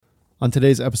On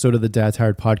today's episode of the Dad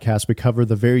Tired podcast, we cover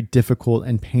the very difficult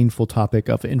and painful topic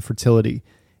of infertility.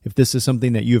 If this is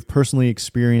something that you have personally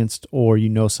experienced or you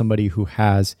know somebody who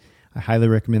has, I highly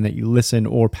recommend that you listen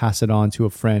or pass it on to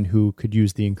a friend who could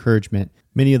use the encouragement.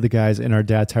 Many of the guys in our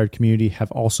Dad Tired community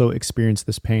have also experienced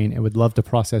this pain and would love to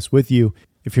process with you.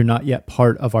 If you're not yet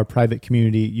part of our private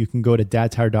community, you can go to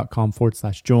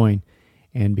dadtired.com/join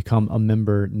and become a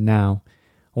member now.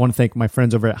 I want to thank my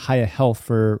friends over at Hiya Health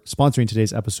for sponsoring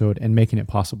today's episode and making it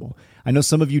possible. I know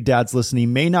some of you dads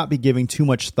listening may not be giving too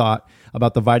much thought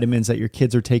about the vitamins that your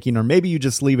kids are taking, or maybe you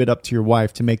just leave it up to your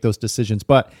wife to make those decisions,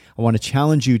 but I want to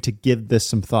challenge you to give this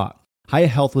some thought. Hiya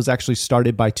Health was actually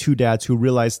started by two dads who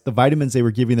realized the vitamins they were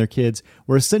giving their kids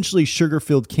were essentially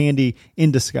sugar-filled candy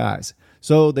in disguise,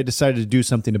 so they decided to do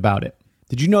something about it.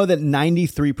 Did you know that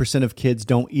 93% of kids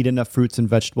don't eat enough fruits and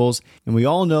vegetables? And we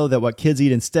all know that what kids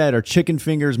eat instead are chicken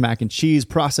fingers, mac and cheese,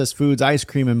 processed foods, ice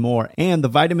cream, and more. And the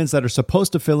vitamins that are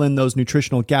supposed to fill in those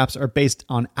nutritional gaps are based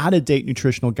on out-of-date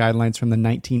nutritional guidelines from the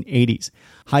 1980s.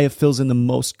 Hiya fills in the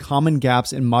most common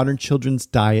gaps in modern children's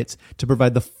diets to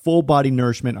provide the full body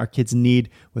nourishment our kids need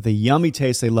with a yummy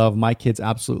taste they love. My kids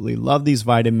absolutely love these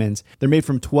vitamins. They're made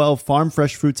from 12 farm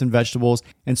fresh fruits and vegetables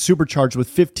and supercharged with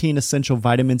 15 essential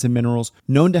vitamins and minerals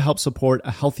known to help support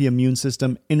a healthy immune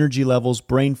system, energy levels,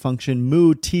 brain function,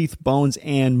 mood, teeth, bones,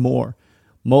 and more.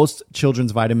 Most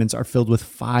children's vitamins are filled with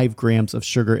 5 grams of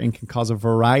sugar and can cause a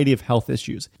variety of health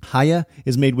issues. Hiya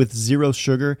is made with 0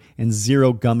 sugar and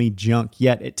 0 gummy junk,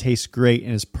 yet it tastes great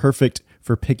and is perfect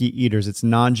for picky eaters. It's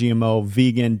non-GMO,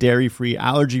 vegan, dairy-free,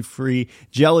 allergy-free,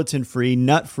 gelatin-free,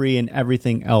 nut-free, and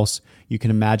everything else you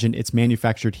can imagine. It's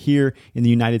manufactured here in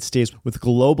the United States with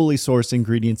globally sourced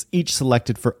ingredients, each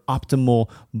selected for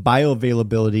optimal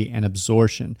bioavailability and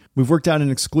absorption. We've worked out an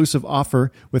exclusive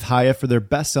offer with Hiya for their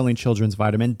best-selling children's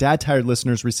vitamin. Dad Tired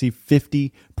listeners receive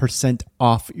 50%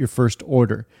 off your first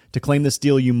order. To claim this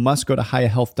deal, you must go to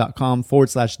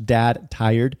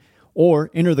hiyahealth.com/dadtired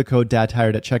or enter the code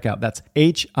DADTIRED at checkout. That's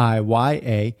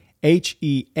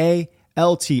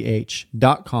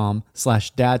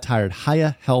HIYAHEALTH.com/dadtired,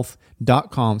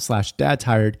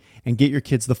 hiyahealth.com/dadtired, and get your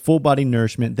kids the full body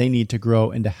nourishment they need to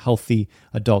grow into healthy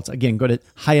adults. Again, go to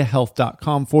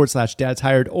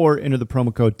hiyahealth.com/dadtired or enter the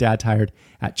promo code DADTIRED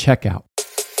at checkout.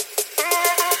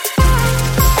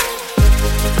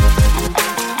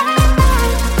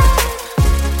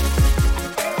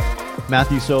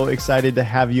 Matthew, so excited to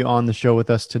have you on the show with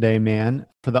us today, man.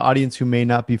 For the audience who may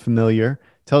not be familiar,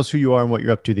 tell us who you are and what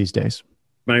you're up to these days.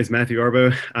 My name is Matthew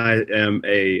Arbo. I am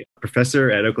a professor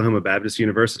at Oklahoma Baptist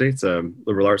University. It's a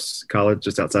liberal arts college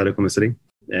just outside Oklahoma City.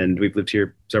 And we've lived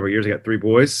here several years. I got 3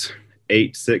 boys,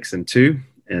 8, 6, and 2.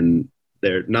 And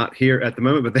they're not here at the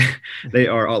moment, but they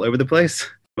are all over the place.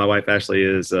 My wife, Ashley,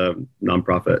 is a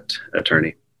nonprofit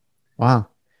attorney. Wow.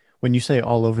 When you say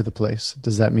all over the place,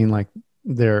 does that mean like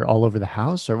they're all over the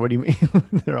house, or what do you mean?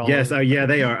 They're all yes. Yeah,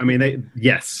 they are. I mean, they're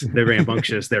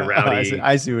rambunctious. They're rowdy.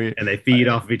 I see. And they feed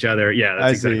off of each other. Yeah,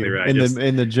 that's exactly right.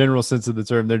 In the general sense of the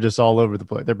term, they're just all over the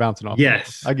place. They're bouncing off.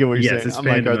 Yes. I get what you're saying. I'm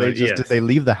like, are they just, did they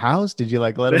leave the house? Did you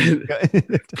like let them?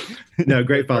 No,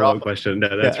 great follow-up question.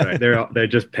 No, that's right. They're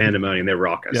just pandemonium. They're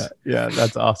raucous. Yeah,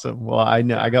 that's awesome. Well, I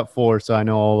know I got 4, so I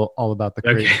know all about the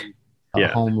crazy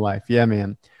home life. Yeah,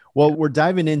 man. Well, we're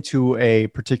diving into a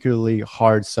particularly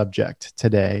hard subject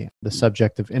today, the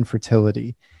subject of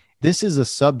infertility. This is a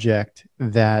subject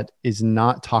that is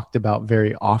not talked about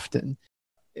very often,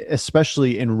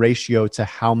 especially in ratio to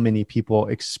how many people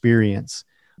experience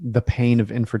the pain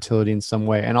of infertility in some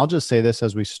way. And I'll just say this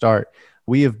as we start.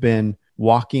 We have been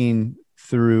walking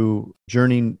through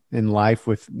journeying in life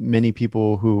with many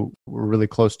people who we're really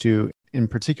close to. In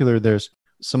particular, there's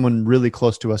someone really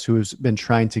close to us who has been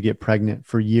trying to get pregnant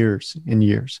for years and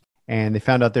years. And they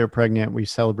found out they were pregnant. We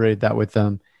celebrated that with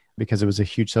them because it was a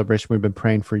huge celebration. We've been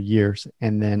praying for years.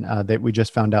 And then we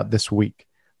just found out this week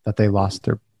that they lost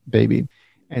their baby.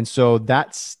 And so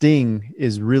that sting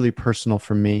is really personal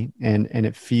for me. And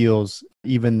it feels,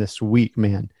 even this week,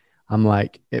 man, I'm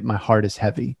like, my heart is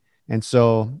heavy. And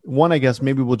so one, I guess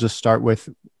maybe we'll just start with,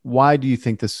 why do you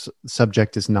think this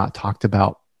subject is not talked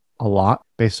about a lot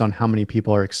based on how many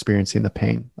people are experiencing the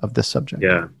pain of this subject?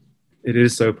 Yeah, it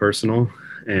is so personal.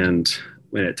 And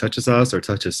when it touches us or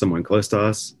touches someone close to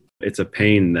us, it's a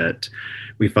pain that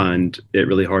we find it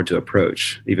really hard to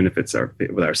approach, even if it's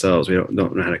with ourselves. We don't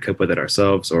know how to cope with it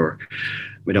ourselves, or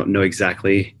we don't know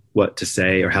exactly what to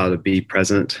say or how to be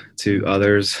present to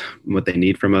others, what they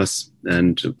need from us.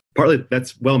 And partly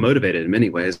that's well motivated in many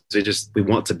ways. We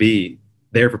want to be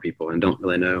there for people and don't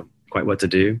really know quite what to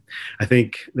do. I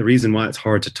think the reason why it's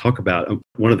hard to talk about,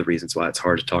 one of the reasons why it's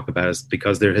hard to talk about, is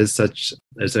because there's a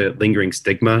lingering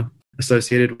stigma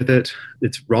associated with it.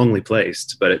 It's wrongly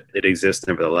placed, but it exists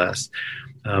nevertheless.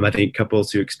 I think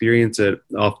couples who experience it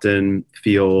often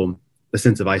feel a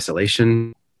sense of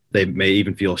isolation. They may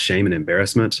even feel shame and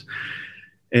embarrassment,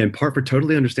 and in part for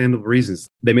totally understandable reasons.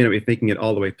 They may not be thinking it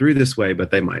all the way through this way,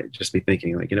 but they might just be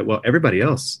thinking like, well, everybody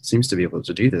else seems to be able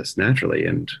to do this naturally,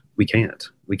 and we can't.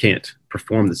 We can't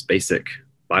perform this basic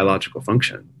biological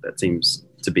function that seems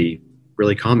to be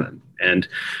really common. And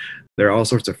there are all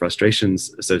sorts of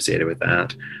frustrations associated with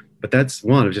that. But that's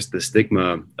one of just the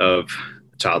stigma of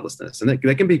childlessness. And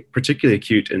that can be particularly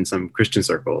acute in some Christian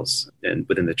circles and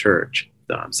within the church,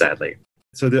 sadly.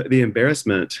 So the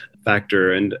embarrassment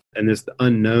factor and this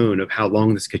unknown of how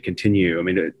long this could continue. I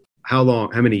mean, how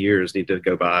many years need to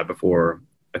go by before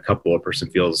a couple or person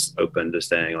feels open to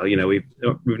saying, we've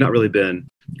not really been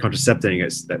contracepting,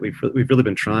 is that we've really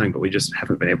been trying, but we just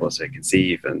haven't been able to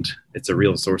conceive. And it's a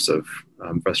real source of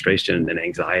frustration and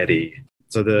anxiety.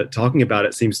 So the talking about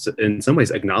it seems to, in some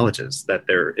ways, acknowledges that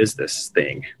there is this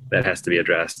thing that has to be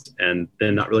addressed, and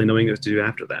then not really knowing what to do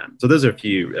after that. So those are a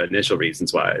few initial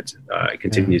reasons why it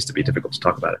continues to be difficult to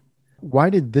talk about it. Why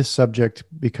did this subject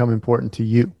become important to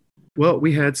you? Well,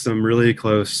 we had some really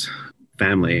close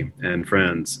family and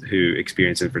friends who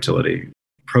experienced infertility,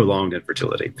 prolonged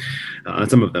infertility.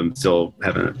 Some of them still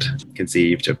haven't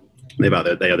conceived. They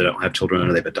either don't have children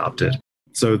or they've adopted.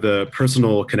 So the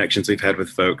personal connections we've had with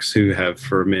folks who have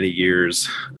for many years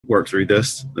worked through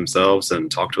this themselves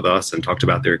and talked with us and talked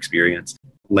about their experience.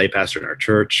 Lay pastor in our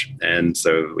church. And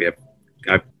so we have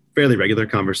fairly regular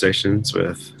conversations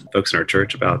with folks in our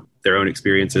church about their own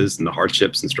experiences and the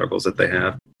hardships and struggles that they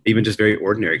have. Even just very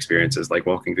ordinary experiences like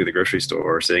walking through the grocery store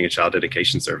or sitting in child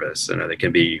dedication service. They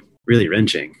can be really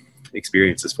wrenching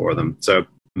experiences for them. So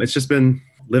it's just been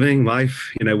living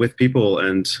life, with people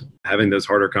and having those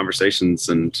harder conversations.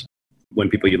 And when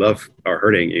people you love are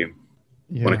hurting, you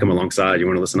want to come alongside, you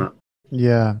want to listen up.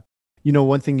 Yeah.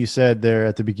 One thing you said there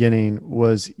at the beginning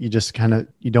was you just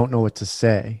you don't know what to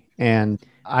say. And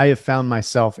I have found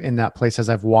myself in that place as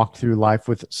I've walked through life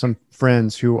with some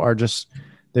friends who are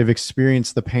they've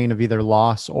experienced the pain of either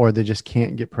loss or they just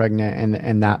can't get pregnant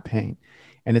and that pain.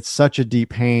 And it's such a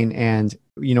deep pain. And,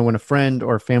 when a friend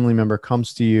or a family member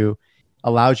comes to you,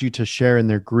 allows you to share in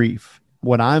their grief.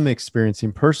 What I'm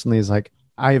experiencing personally is like,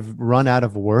 I've run out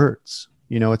of words.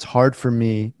 It's hard for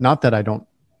me, not that I don't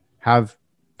have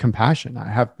compassion. I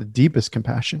have the deepest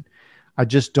compassion. I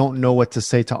just don't know what to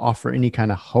say to offer any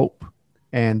kind of hope.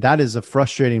 And that is a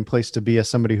frustrating place to be as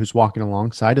somebody who's walking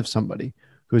alongside of somebody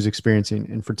who's experiencing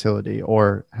infertility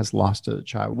or has lost a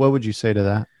child. What would you say to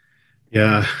that?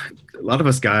 Yeah, a lot of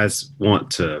us guys want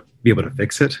to be able to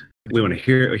fix it. We want to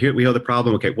hear we know the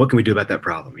problem. Okay, what can we do about that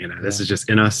problem? This is just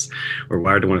in us. We're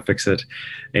wired to want to fix it.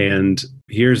 And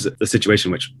here's the situation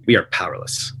in which we are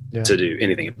powerless to do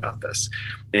anything about this.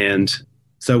 And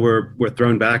so we're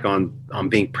thrown back on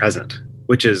being present,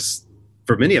 which is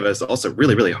for many of us also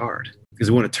really, really hard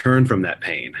because we want to turn from that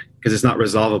pain because it's not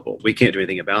resolvable. We can't do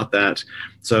anything about that.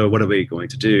 So what are we going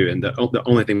to do? And the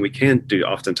only thing we can do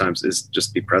oftentimes is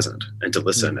just be present and to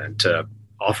listen and to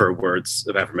offer words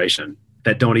of affirmation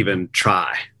that don't even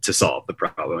try to solve the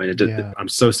problem. And I'm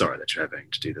so sorry that you're having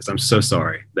to do this. I'm so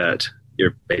sorry that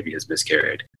your baby has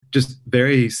miscarried. Just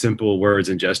very simple words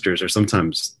and gestures are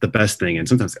sometimes the best thing and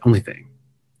sometimes the only thing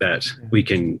that we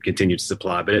can continue to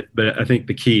supply. But I think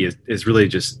the key is really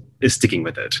just sticking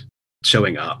with it,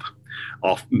 showing up,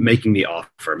 making the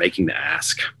offer, making the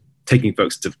ask, taking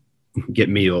folks to get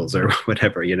meals or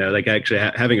whatever, like actually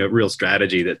having a real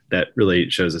strategy that really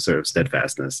shows a sort of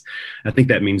steadfastness. I think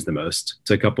that means the most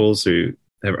to couples who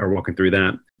are walking through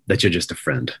that you're just a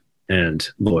friend and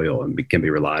loyal and can be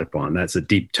relied upon. That's a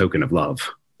deep token of love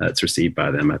that's received by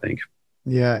them, I think.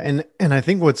 Yeah. And I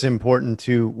think what's important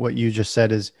to what you just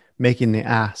said is making the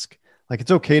ask. Like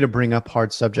it's okay to bring up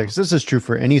hard subjects. This is true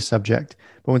for any subject,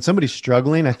 but when somebody's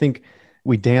struggling, I think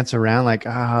we dance around like,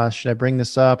 should I bring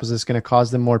this up? Is this going to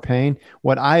cause them more pain?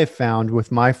 What I have found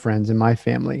with my friends and my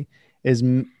family is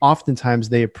oftentimes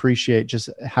they appreciate just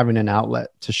having an outlet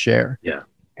to share. Yeah.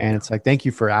 And it's like, thank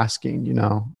you for asking,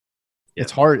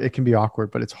 It's hard. It can be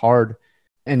awkward, but it's hard.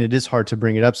 And it is hard to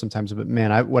bring it up sometimes. But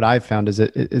man, what I've found is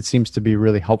it seems to be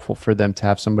really helpful for them to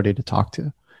have somebody to talk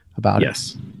to about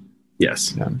it.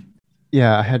 Yes.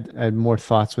 Yeah. I had more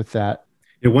thoughts with that.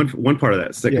 One part of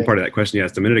that, second part of that question you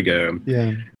asked a minute ago,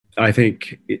 I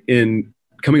think in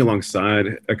coming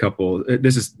alongside a couple,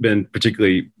 this has been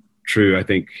particularly true, I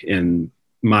think, in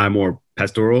my more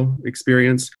pastoral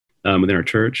experience within our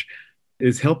church,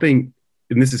 is helping,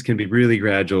 and can be really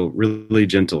gradual, really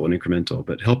gentle and incremental,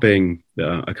 but helping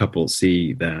a couple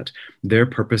see that their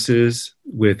purposes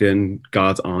within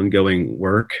God's ongoing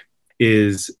work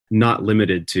is not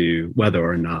limited to whether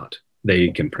or not they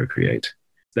can procreate.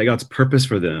 That God's purpose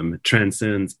for them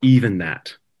transcends even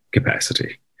that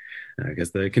capacity,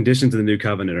 because the conditions of the new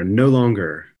covenant are no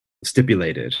longer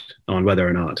stipulated on whether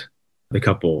or not the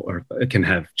couple can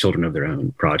have children of their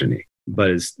own progeny, but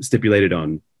is stipulated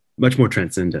on much more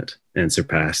transcendent and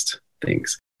surpassed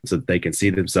things, so that they can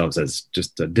see themselves as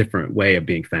just a different way of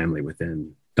being family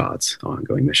within God's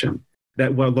ongoing mission.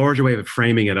 That larger way of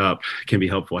framing it up can be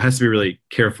helpful. It has to be really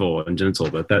careful and gentle,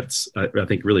 but that's, I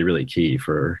think, really, really key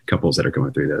for couples that are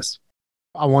going through this.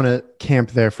 I want to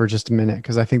camp there for just a minute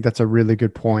because I think that's a really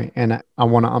good point, and I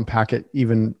want to unpack it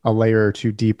even a layer or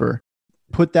two deeper.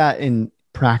 Put that in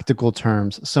practical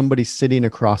terms. Somebody sitting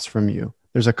across from you,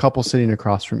 there's a couple sitting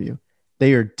across from you.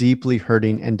 They are deeply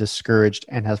hurting and discouraged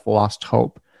and have lost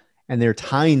hope, and they're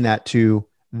tying that to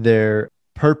their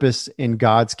purpose in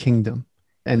God's kingdom.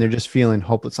 And they're just feeling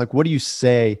hopeless. Like, what do you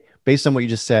say based on what you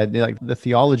just said, like the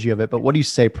theology of it, but what do you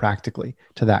say practically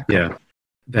to that couple? Yeah,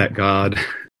 that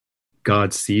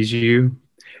God sees you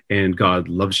and God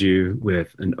loves you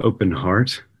with an open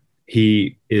heart.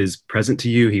 He is present to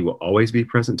you. He will always be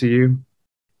present to you.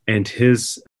 And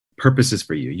his purposes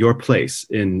for you, your place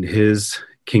in his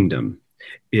kingdom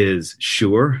is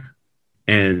sure,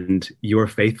 and your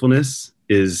faithfulness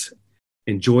is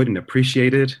enjoyed and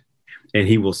appreciated, and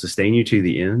he will sustain you to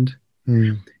the end.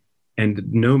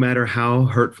 And no matter how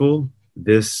hurtful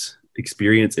this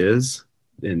experience is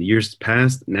in the years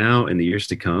past, now, and the years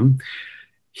to come,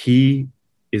 he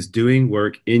is doing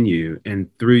work in you and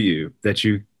through you that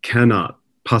you cannot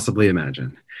possibly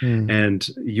imagine. And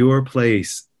your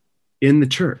place in the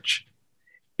church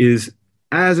is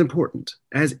as important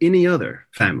as any other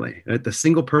family. The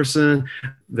single person,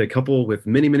 the couple with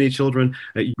many, many children,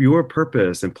 your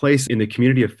purpose and place in the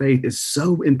community of faith is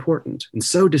so important and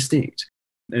so distinct.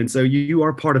 And so you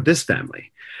are part of this family,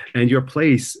 and your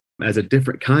place as a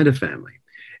different kind of family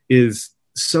is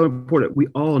so important. We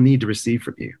all need to receive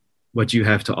from you what you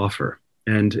have to offer.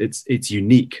 And it's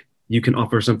unique. You can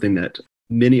offer something that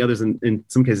many others, in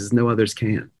some cases, no others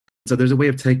can. So there's a way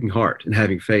of taking heart and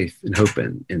having faith and hope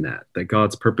in that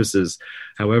God's purposes,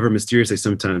 however mysterious they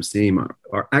sometimes seem,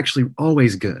 are actually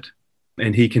always good.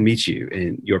 And he can meet you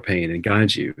in your pain and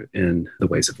guide you in the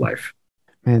ways of life.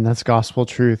 Man, that's gospel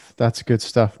truth. That's good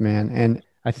stuff, man. And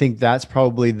I think that's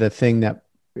probably the thing that,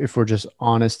 if we're just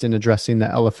honest in addressing the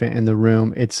elephant in the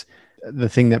room, it's the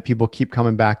thing that people keep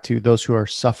coming back to. Those who are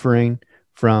suffering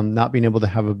from not being able to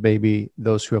have a baby,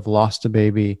 those who have lost a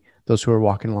baby, those who are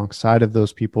walking alongside of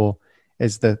those people,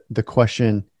 is the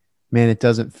question, man, it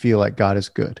doesn't feel like God is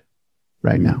good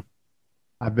right now.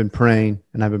 I've been praying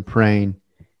and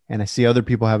and I see other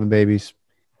people having babies.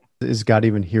 Is God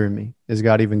even hearing me? Is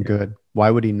God even good? Why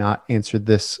would he not answer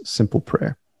this simple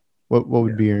prayer? What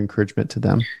would be your encouragement to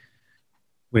them?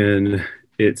 When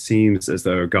it seems as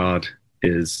though God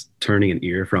is turning an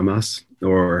ear from us,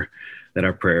 or that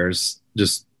our prayers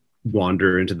just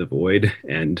wander into the void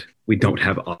and we don't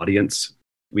have audience,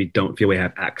 we don't feel we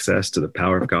have access to the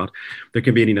power of God. There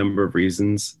can be any number of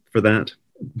reasons for that.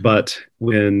 But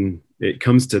when it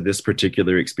comes to this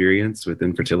particular experience with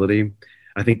infertility,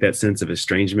 I think that sense of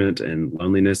estrangement and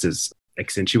loneliness is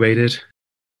accentuated.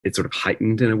 It's sort of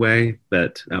heightened in a way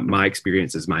that my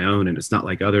experience is my own, and it's not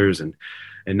like others. And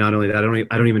not only that,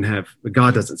 I don't even have,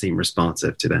 God doesn't seem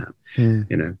responsive to that.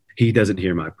 You know, he doesn't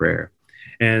hear my prayer.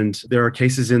 And there are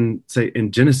cases in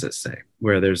Genesis,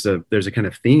 where there's a kind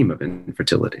of theme of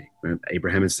infertility.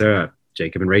 Abraham and Sarah,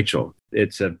 Jacob and Rachel.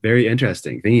 It's a very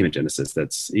interesting theme in Genesis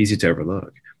that's easy to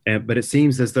overlook. But it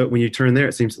seems as though when you turn there,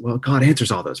 it seems, well, God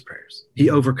answers all those prayers. He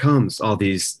overcomes all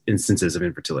these instances of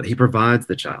infertility. He provides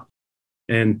the child.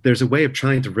 And there's a way of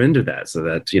trying to render that so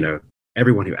that, you know,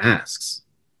 everyone who asks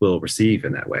will receive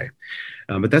in that way.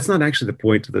 But that's not actually the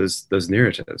point of those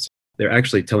narratives. They're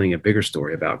actually telling a bigger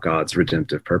story about God's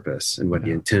redemptive purpose and what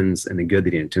he intends, and the good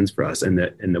that he intends for us, and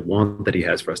the want that he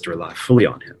has for us to rely fully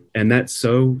on him. And that's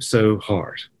so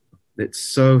hard. It's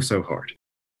so hard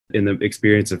in the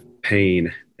experience of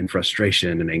pain and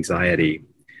frustration and anxiety,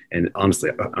 and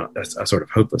honestly, a sort of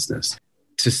hopelessness,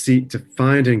 to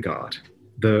find in God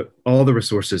all the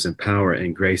resources and power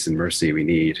and grace and mercy we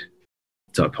need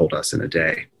to uphold us in a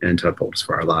day and to uphold us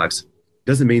for our lives.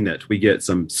 Doesn't mean that we get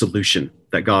some solution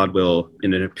that God will,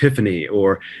 in an epiphany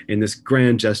or in this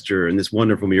grand gesture, in this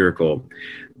wonderful miracle,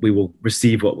 we will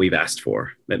receive what we've asked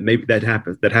for. Maybe that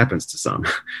happens to some,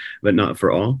 but not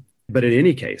for all. But in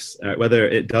any case, whether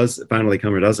it does finally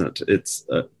come or doesn't, it's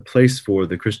a place for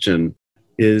the Christian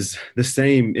is the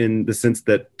same in the sense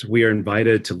that we are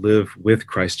invited to live with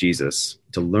Christ Jesus,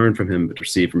 to learn from him, but to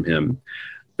receive from him.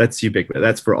 That's ubiquitous.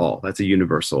 That's for all. That's a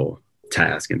universal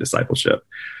task in discipleship.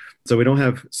 So we don't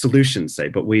have solutions, say,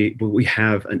 but we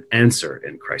have an answer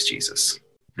in Christ Jesus.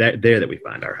 That we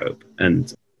find our hope.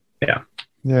 And yeah.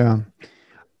 Yeah.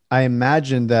 I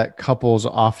imagine that couples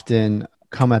often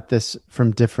come at this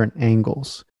from different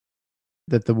angles,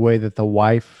 that the way that the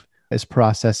wife is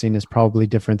processing is probably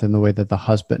different than the way that the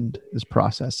husband is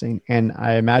processing. And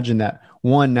I imagine that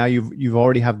one, now you've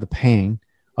already have the pain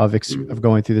of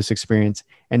going through this experience.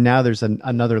 And now there's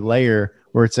another layer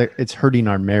where it's hurting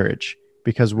our marriage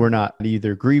because we're not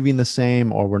either grieving the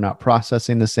same or we're not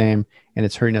processing the same, and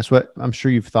it's hurting us. What I'm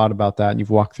sure you've thought about that and you've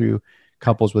walked through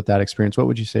couples with that experience. What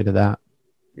would you say to that?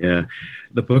 Yeah.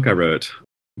 The book I wrote,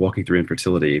 Walking Through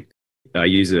Infertility, I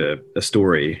use a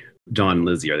story. John and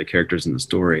Lizzie are the characters in the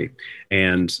story.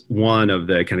 And one of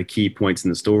the kind of key points in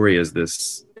the story is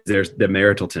there's the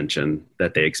marital tension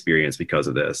that they experience because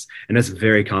of this. And that's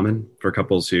very common for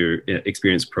couples who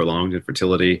experience prolonged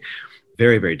infertility.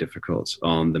 Very, very difficult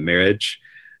on the marriage.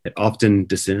 It often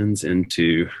descends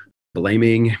into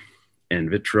blaming and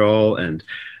vitriol and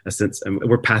a sense, and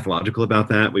we're pathological about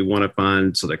that. We want to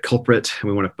find the culprit.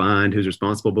 We want to find who's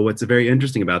responsible. But what's very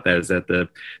interesting about that is that the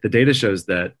data shows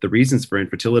that the reasons for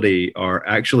infertility are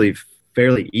actually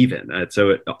fairly even.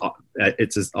 So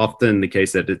it's as often the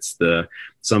case that it's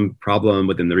some problem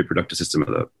within the reproductive system of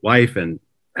the wife, and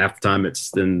half the time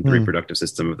it's in the reproductive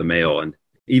system of the male. And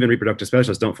even reproductive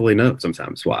specialists don't fully know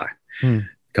sometimes why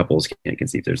couples can't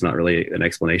conceive. There's not really an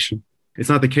explanation. It's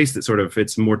not the case that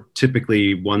it's more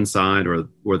typically one side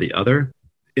or the other.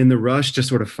 In the rush to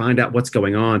sort of find out what's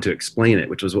going on to explain it,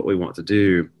 which is what we want to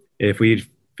do, if we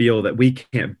feel that we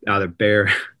can't either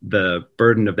bear the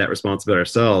burden of that responsibility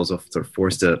ourselves, or sort of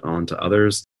forced it onto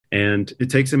others. And it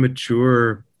takes a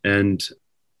mature and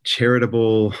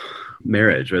charitable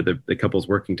marriage, where the couple's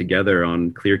working together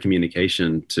on clear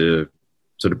communication to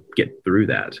sort of get through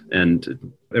that.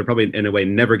 And they'll probably, in a way,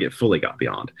 never get fully got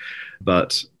beyond.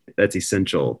 But that's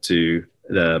essential to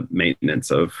the maintenance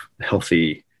of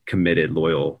healthy, committed,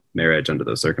 loyal marriage under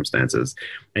those circumstances.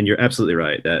 And you're absolutely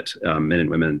right that men and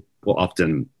women will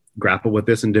often grapple with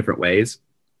this in different ways.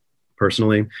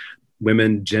 Personally,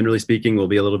 women, generally speaking, will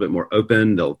be a little bit more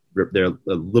open. They're a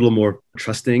little more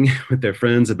trusting with their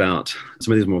friends about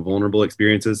some of these more vulnerable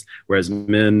experiences, whereas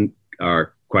men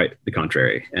are quite the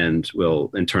contrary and will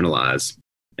internalize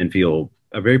and feel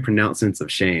a very pronounced sense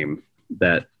of shame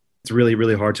that it's really,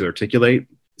 really hard to articulate.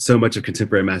 So much of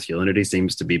contemporary masculinity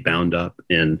seems to be bound up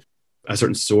in a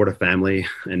certain sort of family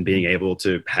and being able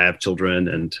to have children.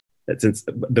 And that since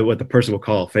what the person will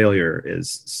call failure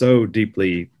is so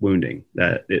deeply wounding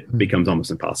that it becomes almost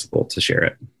impossible to share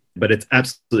it. But it's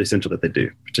absolutely essential that they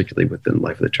do, particularly within the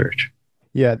life of the church.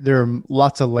 Yeah, there are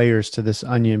lots of layers to this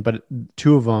onion, but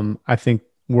two of them I think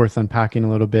worth unpacking a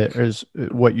little bit is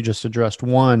what you just addressed.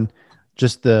 One,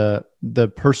 just the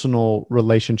personal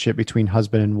relationship between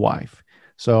husband and wife.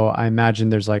 So I imagine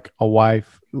there's like a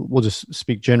wife, we'll just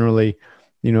speak generally,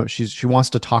 she wants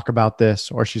to talk about this,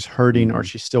 or she's hurting, or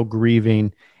she's still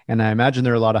grieving. And I imagine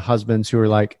there are a lot of husbands who are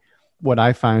like, what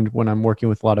I find when I'm working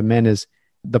with a lot of men is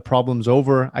the problem's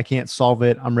over. I can't solve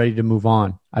it. I'm ready to move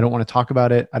on. I don't want to talk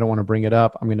about it. I don't want to bring it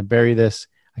up. I'm going to bury this.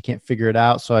 I can't figure it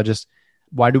out. So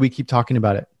why do we keep talking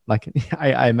about it? Like,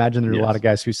 I imagine there are a lot of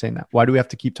guys who are saying that. Why do we have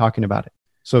to keep talking about it?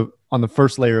 So on the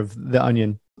first layer of the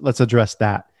onion, let's address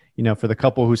that, for the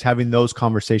couple who's having those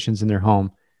conversations in their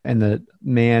home, and the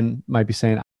man might be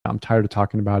saying, I'm tired of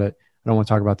talking about it. I don't want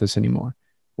to talk about this anymore.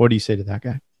 What do you say to that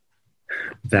guy?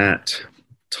 That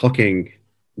talking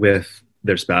with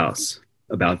their spouse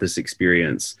about this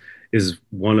experience is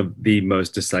one of the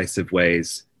most decisive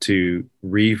ways to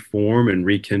reform and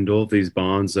rekindle these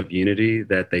bonds of unity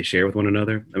that they share with one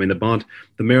another. I mean, the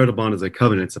marital bond is a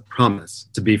covenant. It's a promise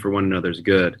to be for one another's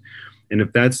good. And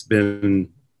if that's been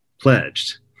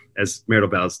pledged, as marital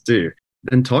vows do,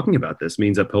 then talking about this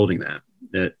means upholding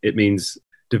that. It means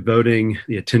devoting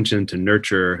the attention to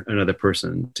nurture another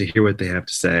person, to hear what they have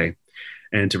to say,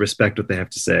 and to respect what they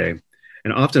have to say.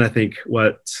 And often, I think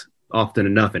often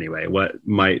enough anyway, what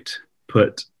might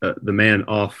put the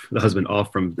husband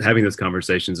off from having those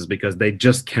conversations is because they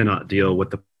just cannot deal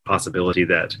with the possibility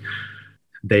that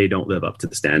they don't live up to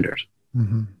the standard.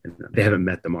 Mm-hmm. They haven't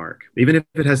met the mark. Even if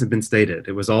it hasn't been stated,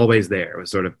 it was always there. It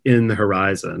was sort of in the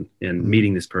horizon in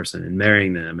meeting this person and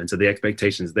marrying them. And so the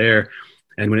expectation's there.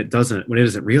 And when it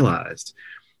isn't realized,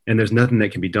 and there's nothing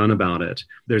that can be done about it,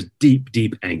 there's deep,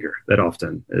 deep anger that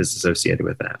often is associated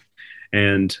with that.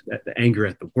 And the anger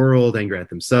at the world, anger at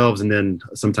themselves, and then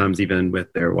sometimes even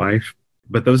with their wife.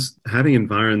 But those having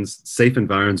safe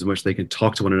environs in which they can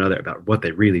talk to one another about what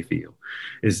they really feel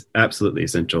is absolutely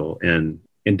essential in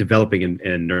in developing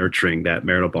and nurturing that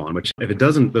marital bond, which if it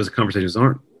doesn't, those conversations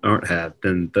aren't had,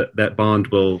 then that bond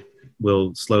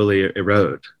will slowly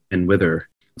erode and wither.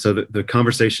 So the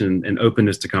conversation and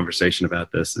openness to conversation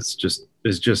about this is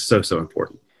just so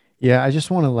important. Yeah, I just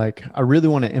want to I really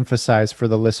want to emphasize for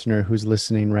the listener who's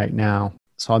listening right now.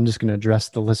 So I'm just going to address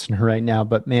the listener right now.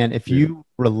 But man, if you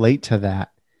relate to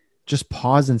that, just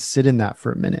pause and sit in that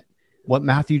for a minute. What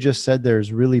Matthew just said there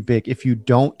is really big. If you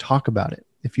don't talk about it,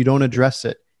 if you don't address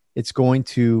it, it's going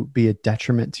to be a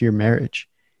detriment to your marriage.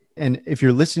 And if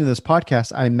you're listening to this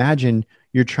podcast, I imagine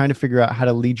you're trying to figure out how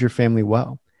to lead your family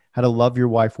well, how to love your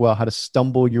wife well, how to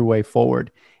stumble your way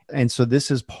forward. And so this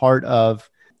is part of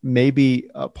maybe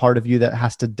a part of you that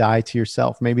has to die to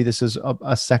yourself. Maybe this is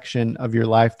a section of your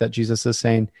life that Jesus is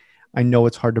saying, I know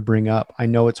it's hard to bring up. I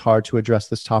know it's hard to address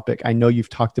this topic. I know you've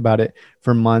talked about it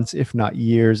for months, if not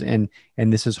years, and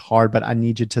this is hard, but I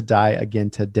need you to die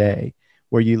again today,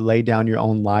 where you lay down your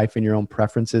own life and your own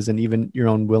preferences and even your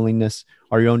own willingness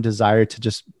or your own desire to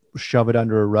just shove it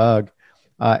under a rug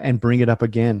and bring it up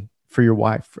again for your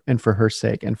wife and for her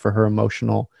sake and for her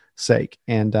emotional sake,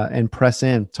 and press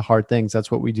in to hard things. That's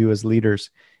what we do as leaders,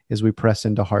 is we press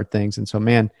into hard things. And so,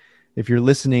 man, if you're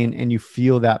listening and you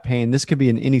feel that pain, this could be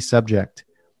in any subject,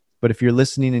 but if you're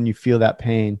listening and you feel that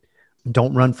pain,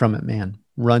 don't run from it, man.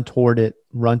 Run toward it,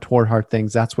 run toward hard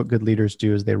things. That's what good leaders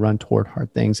do, is they run toward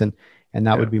hard things. And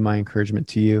that would be my encouragement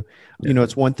to you. Yeah. You know,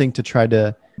 it's one thing to try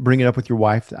to bring it up with your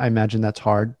wife. I imagine that's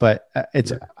hard, but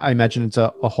I imagine it's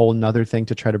a whole nother thing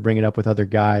to try to bring it up with other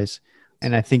guys.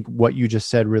 And I think what you just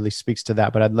said really speaks to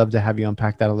that, but I'd love to have you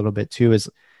unpack that a little bit too. Is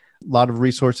a lot of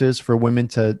resources for women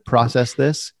to process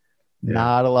this,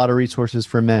 not a lot of resources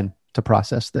for men to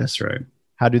process this. That's right.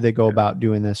 How do they go about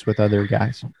doing this with other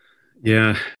guys?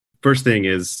 Yeah. First thing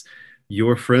is,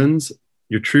 your friends,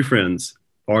 your true friends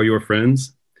are your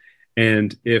friends.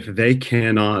 And if they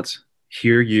cannot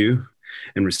hear you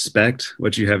and respect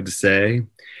what you have to say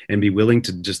and be willing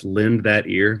to just lend that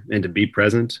ear and to be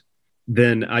present,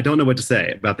 then I don't know what to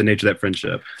say about the nature of that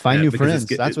friendship. Find new friends.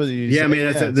 That's what you say. Yeah, I mean,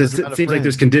 it seems like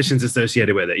there's conditions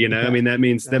associated with it. You know, I mean, that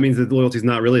means that the loyalty is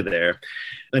not really there.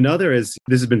 Another is,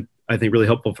 this has been, I think, really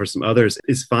helpful for some others,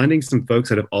 is finding some folks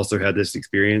that have also had this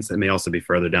experience that may also be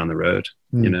further down the road.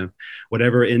 You know,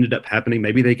 whatever ended up happening,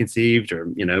 maybe they conceived, or,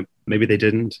 you know, maybe they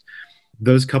didn't.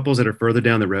 Those couples that are further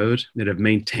down the road that have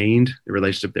maintained the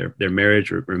relationship, their marriage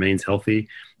remains healthy.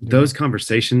 Those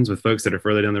conversations with folks that are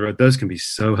further down the road, those can be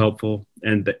so helpful,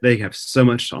 and they have so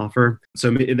much to offer.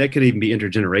 So that could even be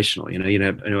intergenerational. You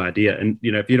have no idea. And,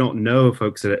 you know, if you don't know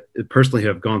folks that personally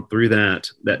have gone through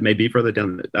that may be further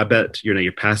down, I bet, you know,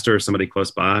 your pastor or somebody close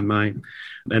by might.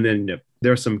 And then, you know,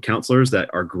 there are some counselors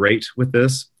that are great with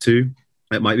this too,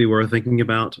 that might be worth thinking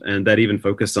about, and that even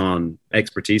focus on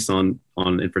expertise on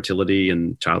infertility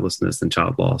and childlessness and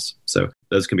child loss. So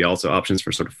those can be also options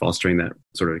for sort of fostering that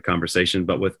sort of conversation.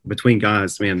 But between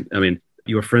guys, man, I mean,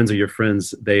 your friends are your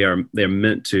friends. They're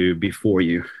meant to be for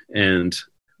you. And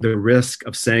the risk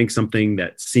of saying something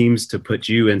that seems to put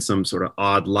you in some sort of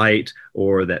odd light,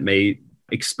 or that may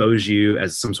expose you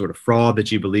as some sort of fraud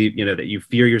that you believe, you know, that you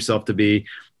fear yourself to be,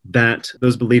 that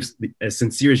those beliefs, as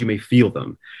sincere as you may feel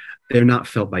them, they're not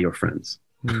felt by your friends.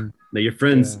 Now, your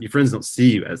friends don't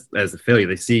see you as a failure.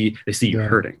 They see you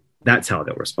hurting. That's how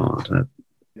they'll respond.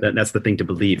 That's the thing to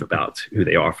believe about who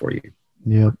they are for you.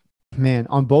 Yep. Man,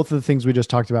 on both of the things we just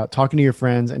talked about, talking to your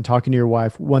friends and talking to your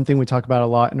wife, one thing we talk about a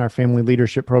lot in our family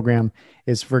leadership program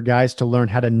is for guys to learn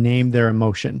how to name their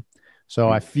emotion. So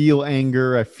I feel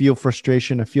anger, I feel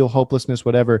frustration, I feel hopelessness,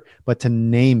 whatever, but to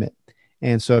name it.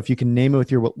 And so if you can name it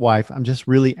with your wife, I'm just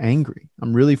really angry.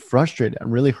 I'm really frustrated.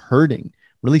 I'm really hurting,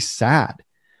 really sad.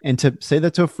 And to say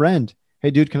that to a friend, hey,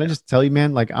 dude, can I just tell you,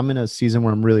 man, like, I'm in a season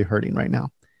where I'm really hurting right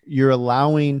now. You're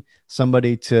allowing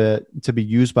somebody to be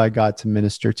used by God to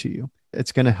minister to you.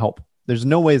 It's going to help. There's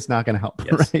no way it's not going to help,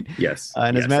 right? Yes.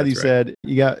 And as Matthew said,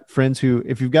 you got friends who,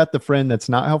 if you've got the friend that's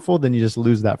not helpful, then you just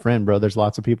lose that friend, bro. There's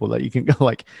lots of people that you can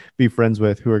go be friends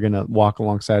with who are going to walk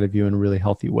alongside of you in a really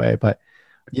healthy way. But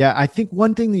yeah, I think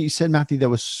one thing that you said, Matthew, that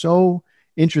was so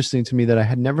interesting to me that I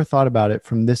had never thought about it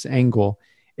from this angle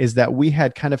is that we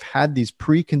had kind of had these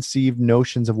preconceived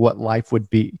notions of what life would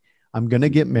be. I'm going to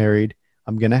get married.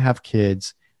 I'm going to have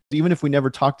kids. Even if we never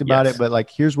talked about it, but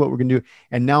here's what we're going to do.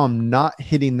 And now I'm not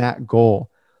hitting that goal.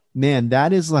 Man,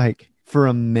 that is for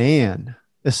a man,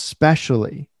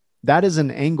 especially, that is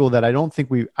an angle that I don't think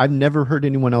I've never heard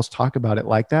anyone else talk about it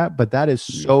like that, but that is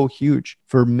so huge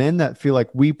for men that feel like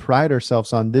we pride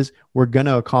ourselves on this. We're going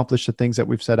to accomplish the things that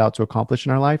we've set out to accomplish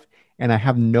in our life. And I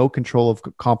have no control of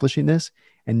accomplishing this.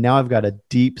 And now I've got a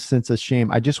deep sense of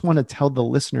shame. I just want to tell the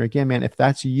listener again, man, if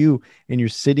that's you and you're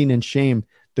sitting in shame,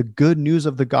 the good news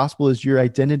of the gospel is your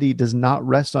identity does not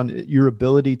rest on your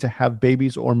ability to have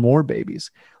babies or more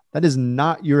babies. That is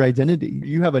not your identity.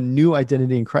 You have a new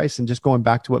identity in Christ. And just going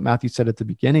back to what Matthew said at the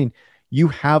beginning, you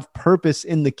have purpose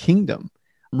in the kingdom,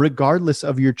 regardless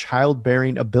of your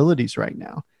childbearing abilities right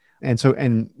now. And so,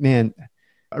 and man,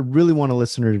 I really want a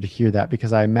listener to hear that,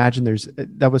 because I imagine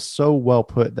that was so well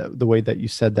put, the way that you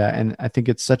said that. And I think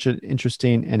it's such an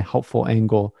interesting and helpful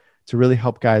angle to really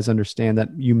help guys understand that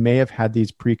you may have had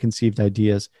these preconceived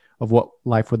ideas of what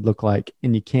life would look like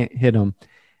and you can't hit them.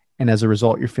 And as a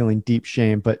result, you're feeling deep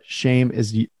shame, but shame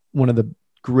is one of the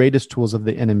greatest tools of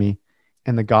the enemy,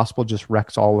 and the gospel just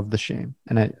wrecks all of the shame,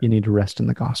 and you need to rest in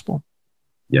the gospel.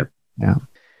 Yep. Yeah.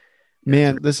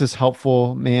 Man, this is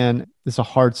helpful, man. It's a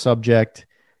hard subject.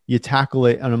 You tackle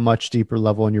it on a much deeper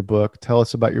level in your book. Tell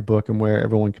us about your book and where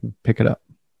everyone can pick it up.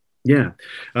 Yeah.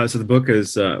 So the book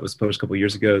was published a couple of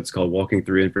years ago. It's called Walking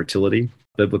Through Infertility,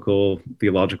 Biblical,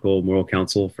 Theological, Moral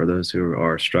Counsel for Those Who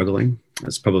Are Struggling.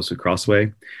 It's published with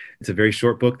Crossway. It's a very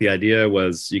short book. The idea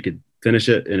was you could finish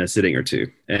it in a sitting or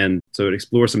two. And so it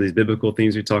explores some of these biblical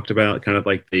themes we talked about, kind of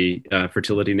like the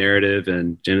fertility narrative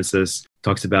in Genesis,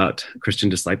 talks about Christian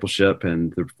discipleship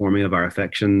and the forming of our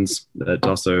affections, but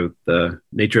also the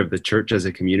nature of the church as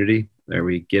a community, where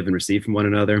we give and receive from one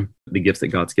another, the gifts that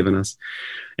God's given us.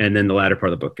 And then the latter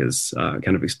part of the book is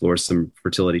kind of explores some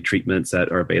fertility treatments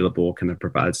that are available, kind of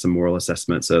provides some moral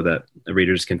assessment so that the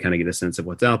readers can kind of get a sense of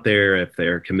what's out there, if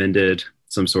they're commended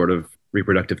some sort of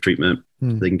reproductive treatment.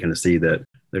 They can kind of see that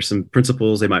there's some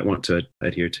principles they might want to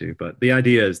adhere to. But the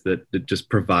idea is that it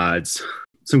just provides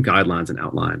some guidelines and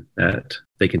outline that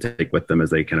they can take with them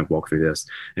as they kind of walk through this.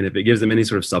 And if it gives them any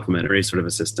sort of supplementary sort of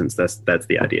assistance, that's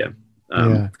the idea.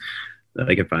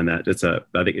 They can find that.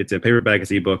 I think it's a paperback,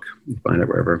 it's ebook. You can find it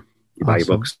wherever you buy your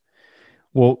books.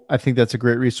 Well, I think that's a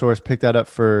great resource. Pick that up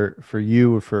for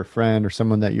you or for a friend or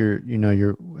someone that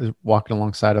you're walking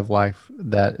alongside of life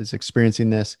that is experiencing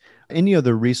this. Any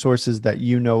other resources that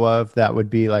you know of that would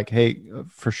be like, hey,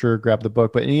 for sure, grab the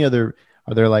book. But are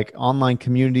there like online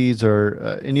communities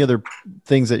or any other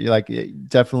things that you like?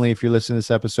 Definitely, if you're listening to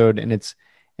this episode and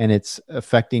it's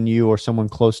affecting you or someone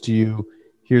close to you,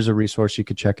 here's a resource you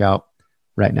could check out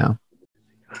right now.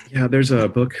 Yeah, there's a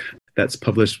book that's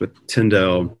published with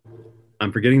Tyndale.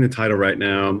 I'm forgetting the title right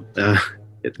now. Okay.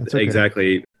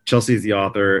 Exactly. Chelsea's the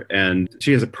author, and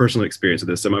she has a personal experience with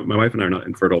this. So my wife and I are not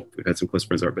infertile. We've had some close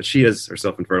friends are, but she is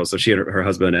herself infertile. So she and her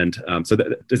husband, and so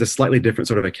there's a slightly different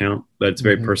sort of account, but it's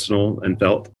very personal and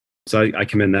felt. So I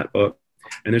commend that book.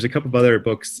 And there's a couple of other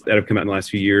books that have come out in the last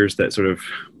few years that sort of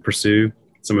pursue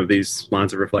some of these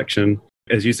lines of reflection.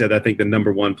 As you said, I think the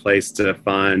number one place to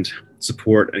find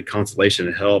support and consolation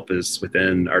and help is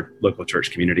within our local church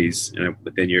communities,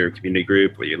 within your community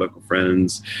group, with your local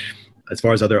friends. As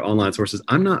far as other online sources,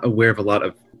 I'm not aware of a lot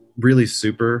of really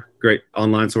super great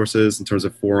online sources in terms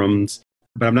of forums,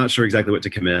 but I'm not sure exactly what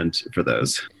to commend for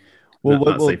those.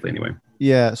 Not safely anyway.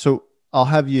 Yeah. So I'll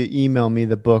have you email me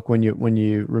the book when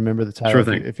you remember the title, sure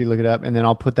thing. If you look it up, and then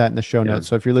I'll put that in the show notes.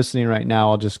 So if you're listening right now,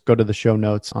 I'll just go to the show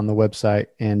notes on the website,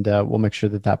 and we'll make sure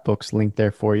that book's linked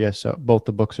there for you. So both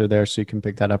the books are there, so you can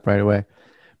pick that up right away.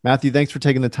 Matthew, thanks for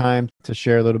taking the time to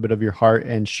share a little bit of your heart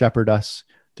and shepherd us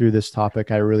through this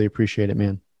topic. I really appreciate it,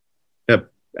 man. Yep,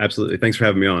 absolutely. Thanks for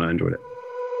having me on. I enjoyed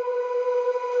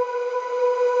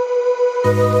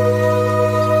it.